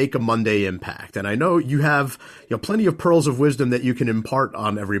insight to make a Monday impact. And I know you have, plenty of pearls of wisdom that you can impart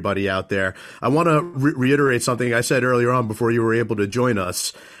on everybody out there. I want to reiterate something I said earlier on before you were able to join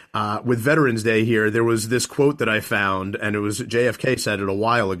us. With Veterans Day here, there was this quote that I found, and it was JFK said it a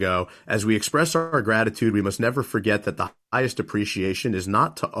while ago. As we express our gratitude, we must never forget that the highest appreciation is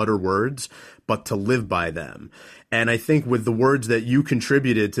not to utter words, but to live by them. And I think with the words that you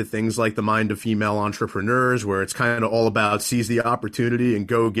contributed to things like the Mind of Female Entrepreneurs, where it's kind of all about seize the opportunity and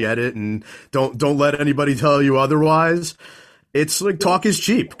go get it, and don't let anybody tell you otherwise. It's like talk is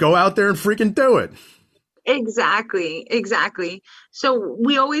cheap. Go out there and freaking do it. Exactly. So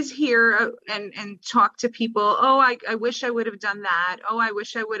we always hear and talk to people, oh, I wish I would have done that. Oh, I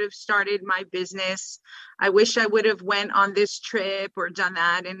wish I would have started my business. I wish I would have went on this trip or done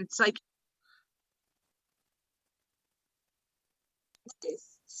that. And it's like,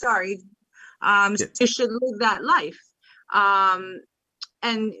 sorry, you should live that life.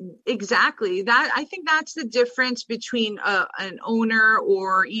 And exactly that, I think that's the difference between an owner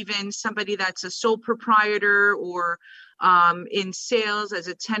or even somebody that's a sole proprietor or in sales as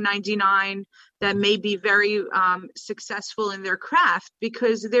a 1099 that may be very successful in their craft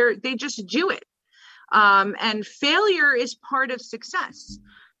because they just do it. And failure is part of success.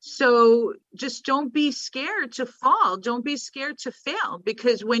 So just don't be scared to fall. Don't be scared to fail,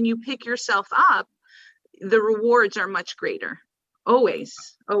 because when you pick yourself up, the rewards are much greater. Always.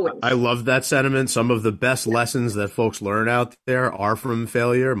 I love that sentiment. Some of the best lessons that folks learn out there are from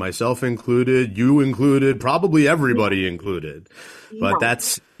failure, myself included, you included, probably everybody included.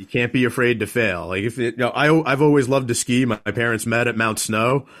 But you can't be afraid to fail. Like I've always loved to ski. My parents met at Mount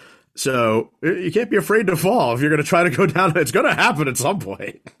Snow. So you can't be afraid to fall. If you're going to try to go down, it's going to happen at some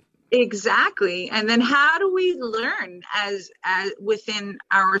point. Exactly. And then how do we learn as within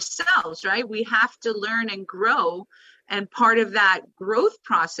ourselves, right? We have to learn and grow. And part of that growth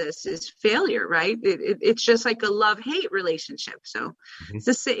process is failure, right? It's just like a love-hate relationship. So it's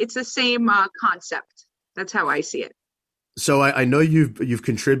the same concept. That's how I see it. So I know you've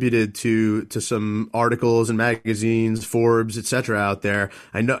contributed to some articles and magazines, Forbes, et cetera, out there.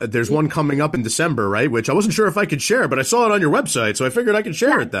 I know there's one coming up in December, right? Which I wasn't sure if I could share, but I saw it on your website, so I figured I could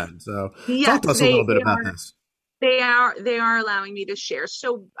share it then. So talk to us a little bit about this. They are allowing me to share.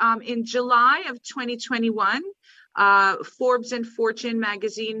 So in July of 2021, Forbes and Fortune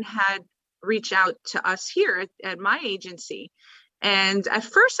magazine had reached out to us here at my agency. And at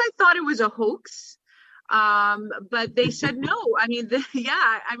first I thought it was a hoax. But they said no. I mean,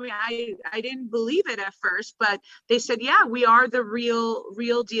 I didn't believe it at first, but they said, yeah, we are the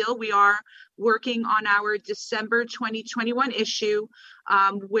real deal. We are working on our December 2021 issue,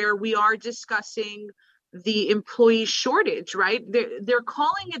 where we are discussing the employee shortage, right? They're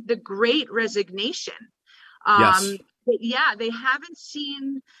calling it the Great Resignation. Yes. Yeah, they haven't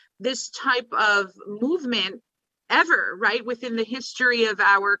seen this type of movement ever, right, within the history of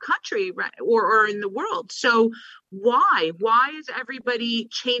our country, right, or in the world. So why is everybody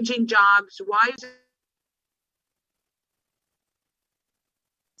changing jobs? Why is it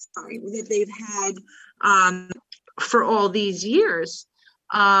that they've had for all these years?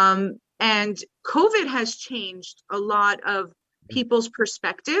 And COVID has changed a lot of people's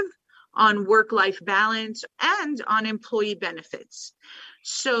perspective on work-life balance and on employee benefits.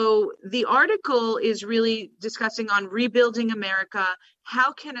 So the article is really discussing on rebuilding America.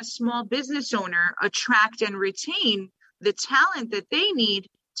 How can a small business owner attract and retain the talent that they need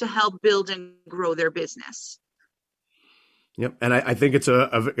to help build and grow their business? Yep. And I think it's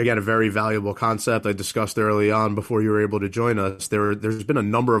a very valuable concept. I discussed early on before you were able to join us. There's been a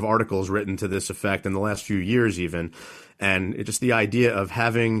number of articles written to this effect in the last few years even. And it's just the idea of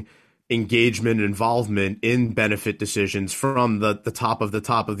having engagement and involvement in benefit decisions from the top of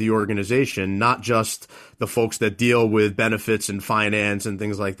the organization, not just the folks that deal with benefits and finance and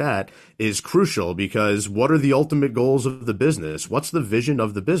things like that, is crucial, because what are the ultimate goals of the business? What's the vision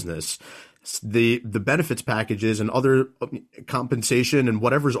of the business? The benefits packages and other compensation and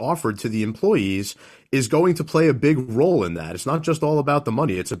whatever's offered to the employees is going to play a big role in that. It's not just all about the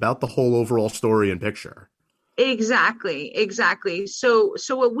money. It's about the whole overall story and picture. Exactly. So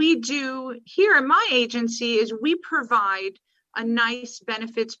what we do here in my agency is we provide a nice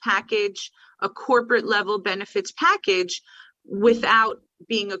benefits package, a corporate level benefits package, without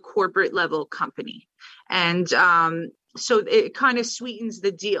being a corporate level company. And so it kind of sweetens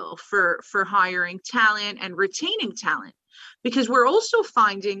the deal for hiring talent and retaining talent. Because we're also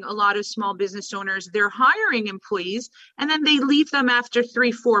finding a lot of small business owners, they're hiring employees and then they leave them after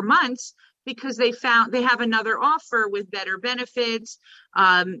 3-4 months because they have another offer with better benefits.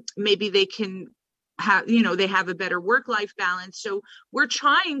 Maybe they can have, they have a better work-life balance. So we're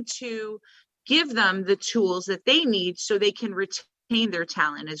trying to give them the tools that they need so they can retain their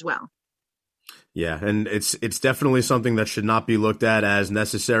talent as well. Yeah, and it's definitely something that should not be looked at as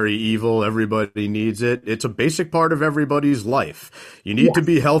necessary evil. Everybody needs it. It's a basic part of everybody's life. You need to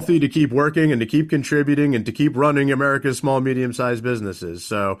be healthy to keep working and to keep contributing and to keep running America's small, medium-sized businesses.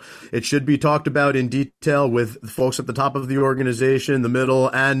 So it should be talked about in detail with folks at the top of the organization, the middle,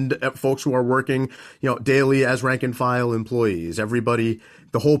 and folks who are working, daily as rank and file employees. Everybody,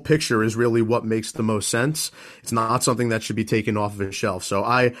 the whole picture is really what makes the most sense. It's not something that should be taken off of a shelf. So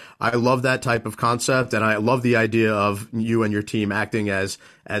I love that type of concept, and I love the idea of you and your team acting as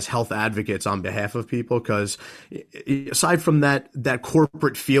health advocates on behalf of people, because aside from that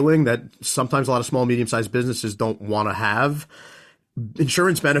corporate feeling that sometimes a lot of small, medium-sized businesses don't want to have,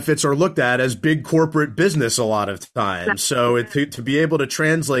 insurance benefits are looked at as big corporate business a lot of times. So to be able to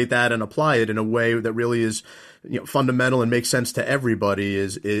translate that and apply it in a way that really is fundamental and makes sense to everybody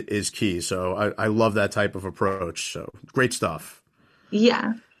is key. So I love that type of approach. So great stuff.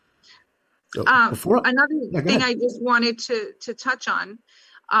 Yeah. Another thing I just wanted to touch on,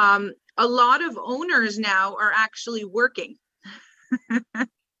 a lot of owners now are actually working.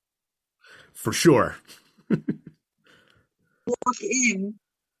 For sure. Walk in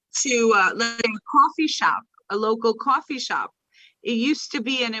to let's say a local coffee shop. It used to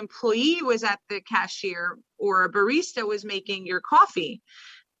be an employee was at the cashier or a barista was making your coffee.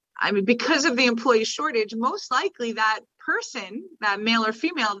 I mean, because of the employee shortage, most likely that person, that male or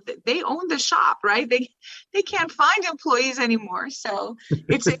female, they own the shop, right? They can't find employees anymore. So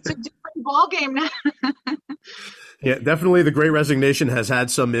it's a different ballgame now. Yeah, definitely. The Great Resignation has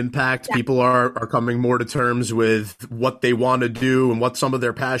had some impact. Yeah. People are coming more to terms with what they want to do and what some of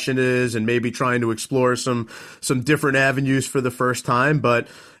their passion is, and maybe trying to explore some different avenues for the first time. But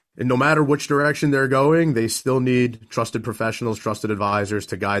no matter which direction they're going, they still need trusted professionals, trusted advisors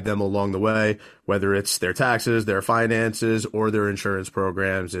to guide them along the way, whether it's their taxes, their finances, or their insurance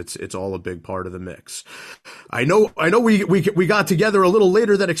programs. It's all a big part of the mix. I know we got together a little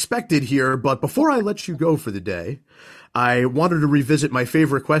later than expected here, but before I let you go for the day, I wanted to revisit my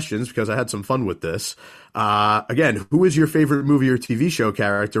favorite questions because I had some fun with this. Again, who is your favorite movie or TV show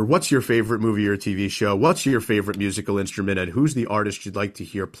character? What's your favorite movie or TV show? What's your favorite musical instrument? And who's the artist you'd like to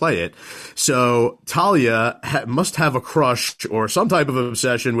hear play it? So Talia must have a crush or some type of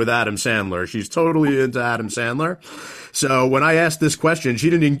obsession with Adam Sandler. She's totally into Adam Sandler. So when I asked this question, she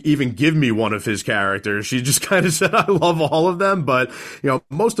didn't even give me one of his characters. She just kind of said, I love all of them. But,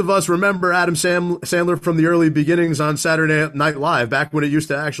 most of us remember Adam Sandler from the early beginnings on Saturday Night Live, back when it used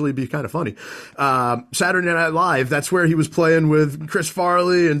to actually be kind of funny. Saturday Night Live, that's where he was playing with Chris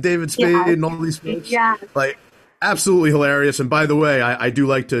Farley and David Spade and all these folks. Yeah. Absolutely hilarious. And by the way, I do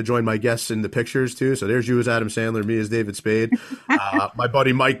like to join my guests in the pictures too. So there's you as Adam Sandler, me as David Spade. My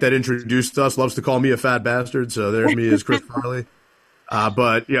buddy Mike that introduced us loves to call me a fat bastard. So there's me as Chris Farley.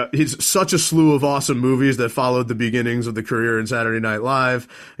 But he's such a slew of awesome movies that followed the beginnings of the career in Saturday Night Live.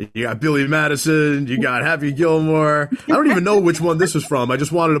 You got Billy Madison, you got Happy Gilmore. I don't even know which one this was from. I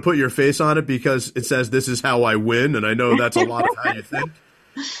just wanted to put your face on it because it says "This is how I win," and I know that's a lot of how you think.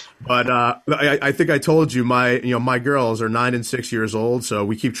 But I think I told you my girls are 9 and 6 years old, so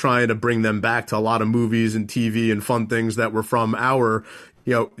we keep trying to bring them back to a lot of movies and TV and fun things that were from our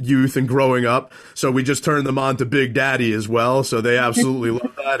youth and growing up. So we just turned them on to Big Daddy as well. So they absolutely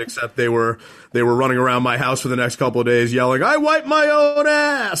love that, except they were running around my house for the next couple of days yelling, "I wipe my own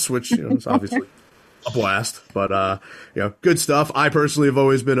ass," which is obviously a blast. But good stuff. I personally have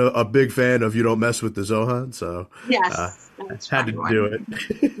always been a big fan of You Don't Mess with the Zohan. So yes. Had to do it.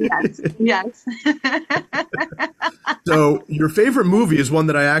 Yes. So your favorite movie is one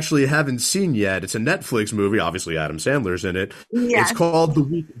that I actually haven't seen yet. It's a Netflix movie. Obviously, Adam Sandler's in it. Yes. It's called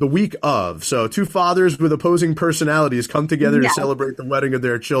The Week Of. So two fathers with opposing personalities come together to celebrate the wedding of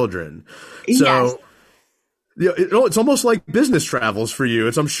their children. So it's almost like business travels for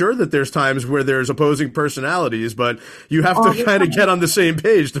you. I'm sure that there's times where there's opposing personalities, but you have to kind of get on the same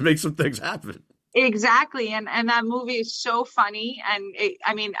page to make some things happen. Exactly. And that movie is so funny. And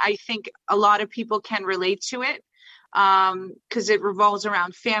I think a lot of people can relate to it because it revolves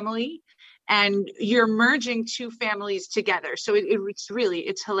around family and you're merging two families together. So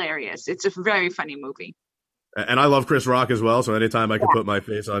it's hilarious. It's a very funny movie. And I love Chris Rock as well, so anytime I can put my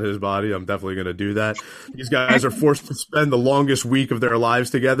face on his body, I'm definitely going to do that. These guys are forced to spend the longest week of their lives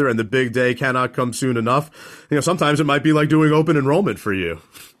together, and the big day cannot come soon enough. Sometimes it might be like doing open enrollment for you.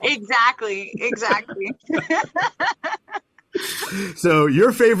 Exactly. So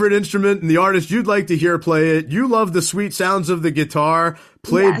your favorite instrument and the artist you'd like to hear play it, you love the sweet sounds of the guitar,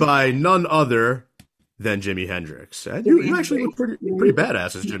 played by none other than Jimi Hendrix. And you actually look pretty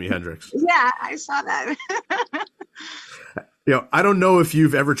badass as Jimi Hendrix. Yeah, I saw that. I don't know if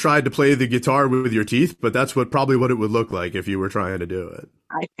you've ever tried to play the guitar with your teeth, but that's probably what it would look like if you were trying to do it.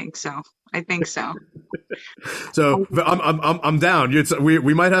 I think so. So I'm down.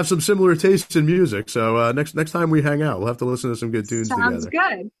 We might have some similar tastes in music. So next time we hang out, we'll have to listen to some good tunes together.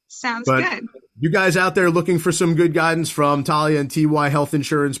 Sounds good. You guys out there looking for some good guidance from Talia and TY Health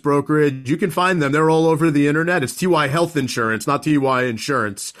Insurance Brokerage, you can find them. They're all over the internet. It's TY Health Insurance, not TY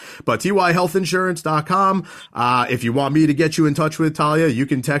Insurance, but tyhealthinsurance.com. If you want me to get you in touch with Talia, you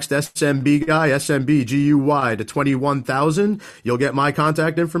can text SMB Guy, SMBGUY to 21,000. You'll get my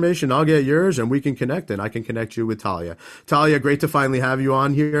contact information. I'll get yours and we can connect and I can connect you with Talia. Talia, great to finally have you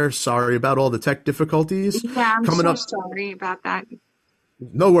on here. Sorry about all the tech difficulties. Yeah, I'm sorry about that.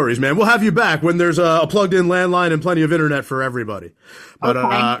 No worries, man. We'll have you back when there's a plugged-in landline and plenty of internet for everybody.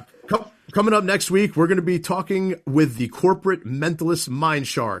 But coming up next week, we're going to be talking with the corporate mentalist mind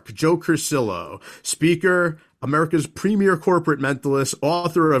shark, Joe Cursillo, speaker, America's premier corporate mentalist,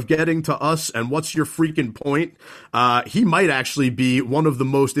 author of Getting to Us and What's Your Freaking Point. He might actually be one of the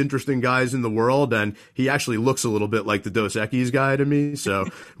most interesting guys in the world, and he actually looks a little bit like the Dos Equis guy to me. So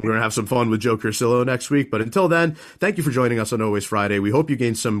we're going to have some fun with Joe Cursillo next week. But until then, thank you for joining us on Always Friday. We hope you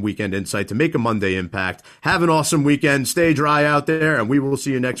gained some weekend insight to make a Monday impact. Have an awesome weekend. Stay dry out there, and we will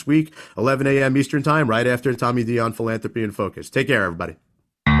see you next week, 11 a.m. Eastern Time, right after Tommy D on Philanthropy and Focus. Take care, everybody.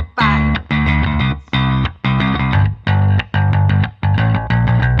 Bye.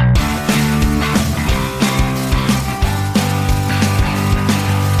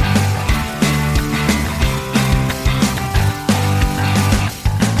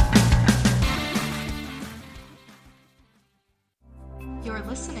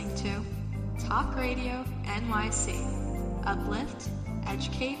 Talk Radio NYC. Uplift,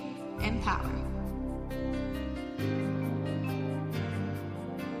 educate, empower.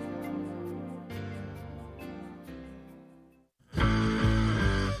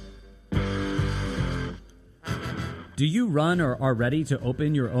 Do you run or are ready to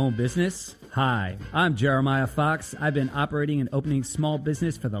open your own business? Hi, I'm Jeremiah Fox. I've been operating and opening small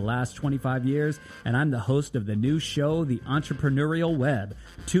business for the last 25 years, and I'm the host of the new show, The Entrepreneurial Web.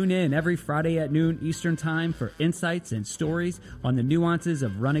 Tune in every Friday at noon Eastern Time for insights and stories on the nuances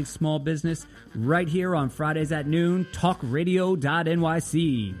of running small business right here on Fridays at noon,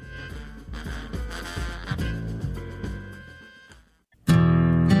 talkradio.nyc.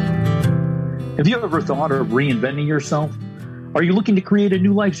 Have you ever thought of reinventing yourself? Are you looking to create a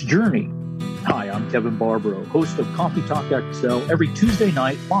new life's journey? Hi, I'm Kevin Barbaro, host of Coffee Talk XL every Tuesday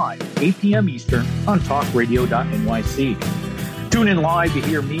night live, 8 p.m. Eastern on talkradio.nyc. Tune in live to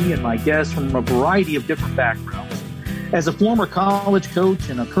hear me and my guests from a variety of different backgrounds. As a former college coach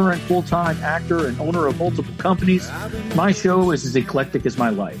and a current full-time actor and owner of multiple companies, my show is as eclectic as my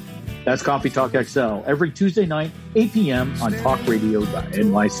life. That's Coffee Talk XL every Tuesday night, 8 p.m. on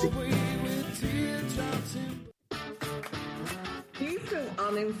talkradio.nyc.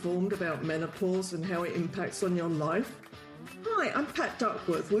 Uninformed about menopause and how it impacts on your life? Hi, I'm Pat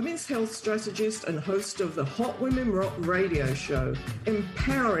Duckworth, women's health strategist and host of the Hot Women Rock radio show,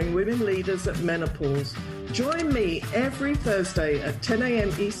 empowering women leaders at menopause. Join me every Thursday at 10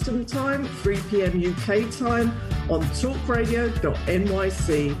 a.m. Eastern Time, 3 p.m. UK time on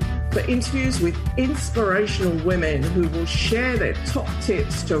talkradio.nyc for interviews with inspirational women who will share their top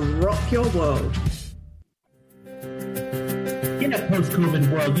tips to rock your world. In a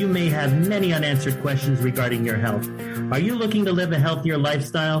post-COVID world, you may have many unanswered questions regarding your health. Are you looking to live a healthier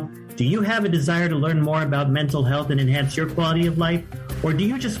lifestyle? Do you have a desire to learn more about mental health and enhance your quality of life? Or do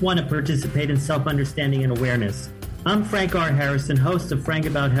you just want to participate in self-understanding and awareness? I'm Frank R. Harrison, host of Frank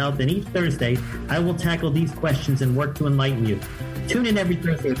About Health, and each Thursday, I will tackle these questions and work to enlighten you. Tune in every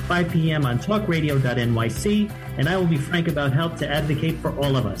Thursday at 5 p.m. on talkradio.nyc, and I will be frank about health to advocate for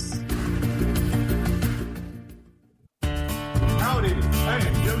all of us. Howdy, I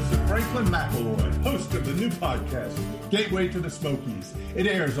am Joseph Franklin McElroy, host of the new podcast, Gateway to the Smokies. It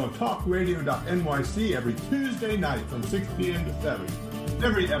airs on talkradio.nyc every Tuesday night from 6 p.m. to 7.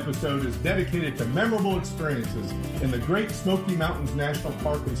 Every episode is dedicated to memorable experiences in the Great Smoky Mountains National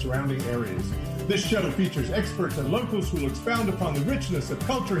Park and surrounding areas. This show features experts and locals who will expound upon the richness of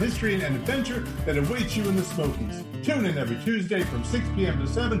culture, history, and adventure that awaits you in the Smokies. Tune in every Tuesday from 6 p.m. to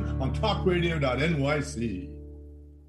 7 on talkradio.nyc.